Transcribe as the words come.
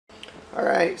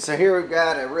Alright, so here we've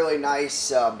got a really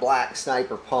nice black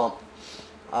sniper pump.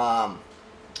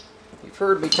 You've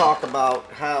heard me talk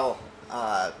about how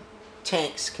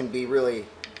tanks can be really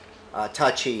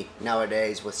touchy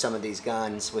nowadays with some of these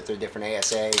guns with their different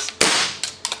ASAs.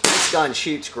 This gun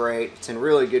shoots great. It's in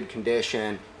really good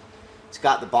condition. It's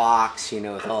got the box, you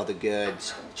know, with all the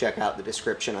goods. Check out the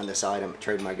description on this item at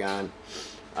TradeMyGun.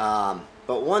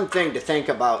 But one thing to think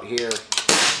about here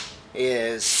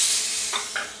is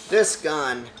this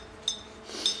gun,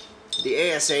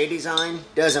 the ASA design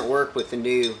doesn't work with the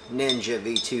new Ninja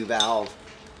V2 valve.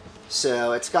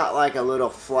 So it's got like a little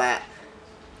flat,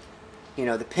 you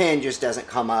know, the pin just doesn't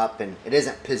come up and it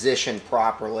isn't positioned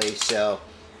properly. So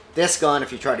this gun,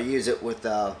 if you try to use it with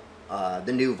the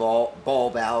new ball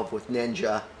valve with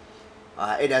Ninja,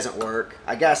 it doesn't work.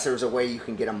 I guess there's a way you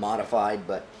can get them modified,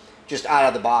 but just out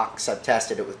of the box, I've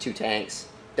tested it with 2 tanks.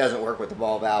 Doesn't work with the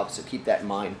ball valve, so keep that in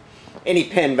mind. Any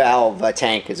pin valve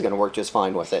tank is going to work just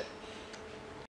fine with it.